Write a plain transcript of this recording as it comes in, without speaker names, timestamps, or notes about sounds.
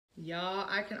Y'all,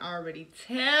 I can already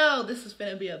tell this is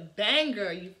gonna be a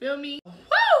banger. You feel me?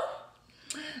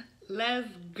 Woo! Let's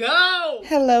go!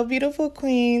 Hello, beautiful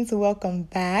queens. Welcome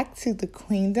back to the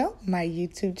Queendom, my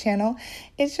YouTube channel.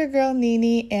 It's your girl,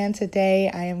 Nene, and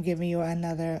today I am giving you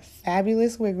another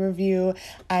fabulous wig review.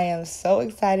 I am so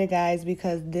excited, guys,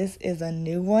 because this is a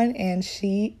new one and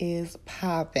she is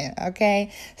popping,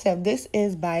 okay? So this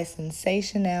is by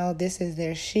Sensationnel. This is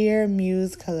their Sheer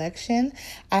Muse collection.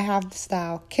 I have the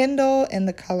style Kendall in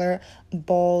the color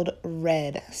bold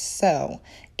red. So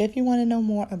if you want to know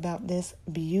more about this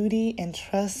beauty, and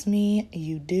trust me,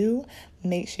 you do,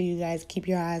 make sure you guys keep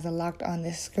your eyes locked on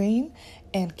this screen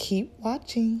and keep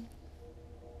watching.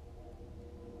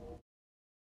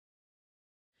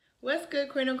 What's good,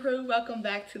 Queendom crew? Welcome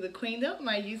back to the Queendom,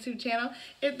 my YouTube channel.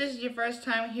 If this is your first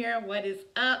time here, what is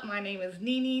up? My name is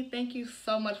Nene. Thank you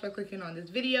so much for clicking on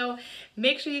this video.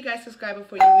 Make sure you guys subscribe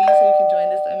before you leave so you can join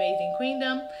this amazing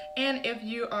Queendom. And if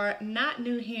you are not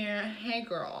new here, hey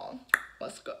girl,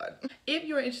 what's good? If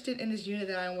you're interested in this unit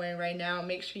that I'm wearing right now,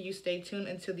 make sure you stay tuned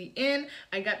until the end.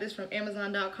 I got this from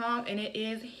Amazon.com and it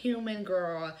is human,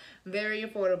 girl. Very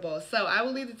affordable. So I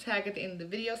will leave the tag at the end of the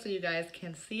video so you guys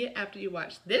can see it after you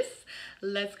watch this.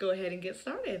 Let's go ahead and get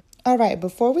started. All right,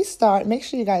 before we start, make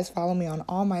sure you guys follow me on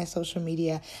all my social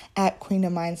media at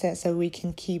Queendom Mindset so we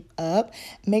can keep up.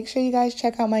 Make sure you guys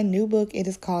check out my new book. It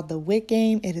is called The Wig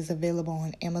Game. It is available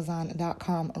on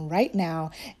Amazon.com right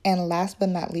now. And last but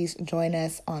not least, join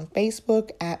us on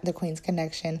Facebook at the Queens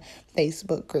Connection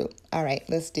Facebook group. All right,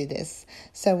 let's do this.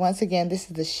 So once again, this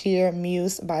is the Sheer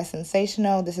Muse by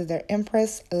Sensationnel. This is their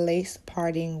Empress lace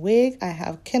parting wig. I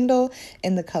have Kendall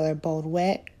in the color Bold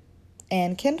Wet.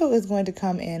 And Kendall is going to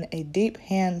come in a deep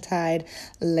hand-tied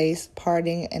lace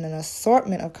parting in an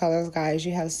assortment of colors, guys.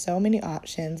 You have so many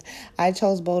options. I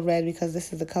chose Bold Red because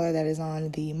this is the color that is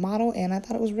on the model, and I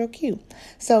thought it was real cute.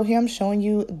 So here I'm showing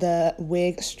you the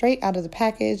wig straight out of the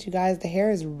package. You guys, the hair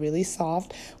is really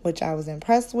soft, which I was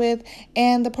impressed with,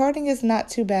 and the parting is not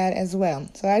too bad as well.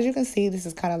 So as you can see, this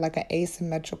is kind of like an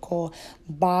asymmetrical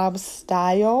bob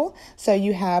style. So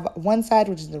you have one side,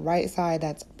 which is the right side,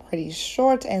 that's pretty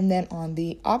short, and then on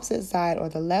the opposite side or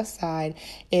the left side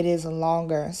it is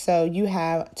longer. So you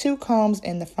have two combs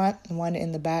in the front and one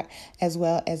in the back, as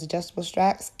well as adjustable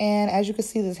straps. And as you can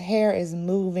see, this hair is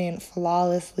moving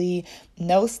flawlessly,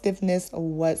 no stiffness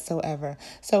whatsoever.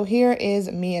 So here is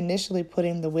me initially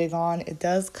putting the wig on. It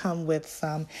does come with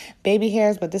some baby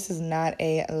hairs, but this is not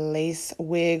a lace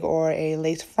wig or a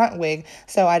lace front wig,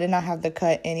 so I did not have to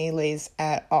cut any lace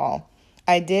at all.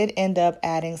 I did end up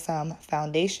adding some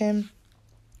foundation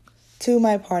to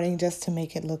my parting just to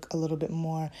make it look a little bit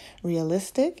more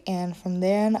realistic. And from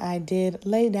there, I did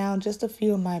lay down just a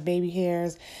few of my baby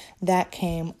hairs that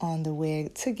came on the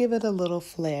wig to give it a little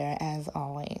flair, as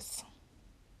always.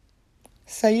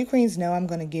 So you queens know I'm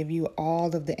going to give you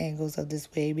all of the angles of this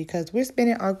wig because we're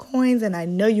spending our coins and I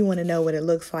know you want to know what it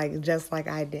looks like just like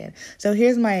I did. So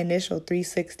here's my initial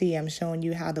 360. I'm showing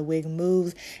you how the wig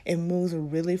moves. It moves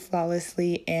really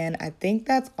flawlessly, and I think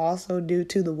that's also due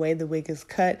to the way the wig is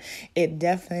cut. It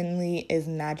definitely is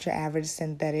not your average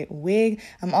synthetic wig.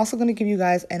 I'm also going to give you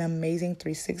guys an amazing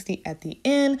 360 at the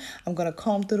end. I'm going to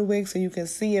comb through the wig so you can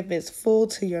see if it's full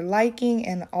to your liking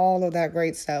and all of that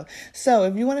great stuff. So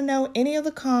if you want to know any of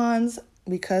the cons,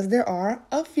 because there are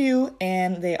a few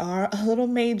and they are a little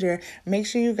major, make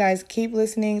sure you guys keep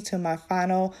listening to my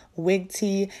final wig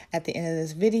tea at the end of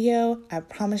this video. I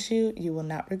promise you, you will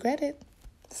not regret it.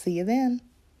 See you then.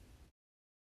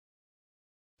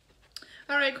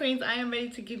 All right, queens, I am ready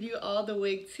to give you all the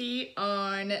wig tea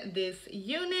on this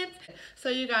unit. So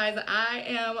you guys, I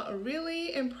am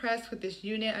really impressed with this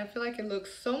unit. I feel like it looks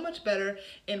so much better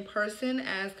in person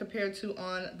as compared to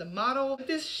on the model. With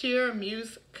this Sheer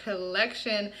Muse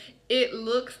collection, it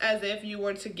looks as if you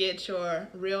were to get your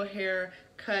real hair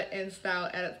cut and style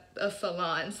at a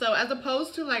salon. So as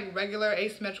opposed to like regular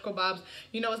asymmetrical bobs,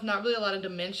 you know, it's not really a lot of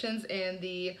dimensions in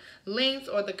the length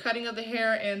or the cutting of the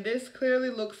hair, and this clearly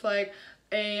looks like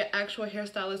a actual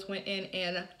hairstylist went in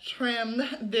and trimmed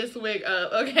this wig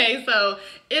up. Okay, so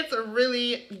it's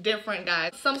really different,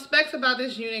 guys. Some specs about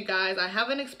this unit, guys. I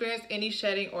haven't experienced any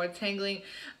shedding or tangling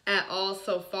at all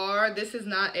so far. This is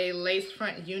not a lace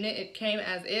front unit. It came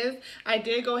as is. I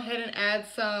did go ahead and add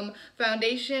some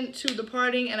foundation to the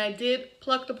parting, and I did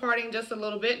pluck the parting just a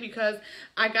little bit because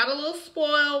I got a little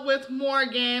spoiled with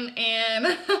Morgan,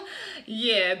 and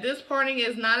yeah, this parting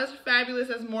is not as fabulous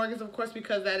as Morgan's, of course,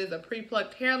 because that is a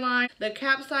pre-plucked hairline. The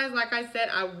cap size, like I said,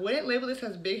 I wouldn't label this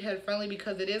as big head friendly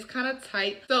because it is kind of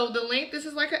tight. So the length, this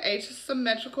is like an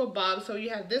asymmetrical bob. So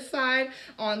you have this side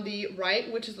on the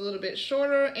right, which is a little bit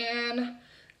shorter, and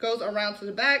goes around to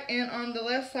the back, and on the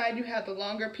left side you have the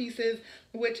longer pieces,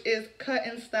 which is cut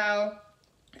in style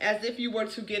as if you were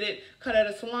to get it cut at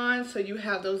a salon. So you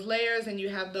have those layers and you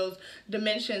have those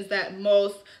dimensions that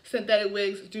most synthetic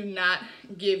wigs do not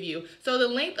give you. So the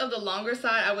length of the longer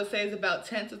side, I would say, is about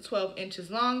 10 to 12 inches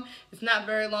long. It's not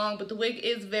very long, but the wig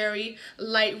is very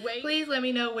lightweight. Please let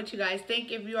me know what you guys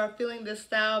think. If you are feeling this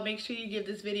style, make sure you give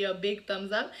this video a big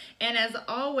thumbs up. And as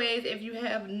always, if you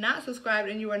have not subscribed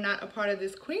and you are not a part of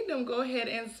this queendom, go ahead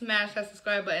and smash that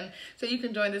subscribe button so you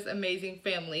can join this amazing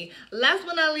family. Last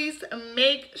but not least,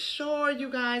 make sure you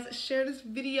guys share this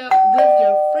video with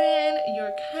your friend,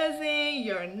 your cousin,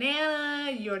 your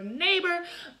nana, your neighbor.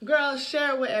 Girl,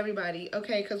 share it with everybody,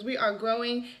 okay? Because we are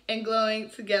growing and glowing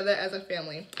together as a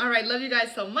family. All right, love you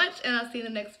guys so much, and I'll see you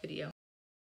in the next video.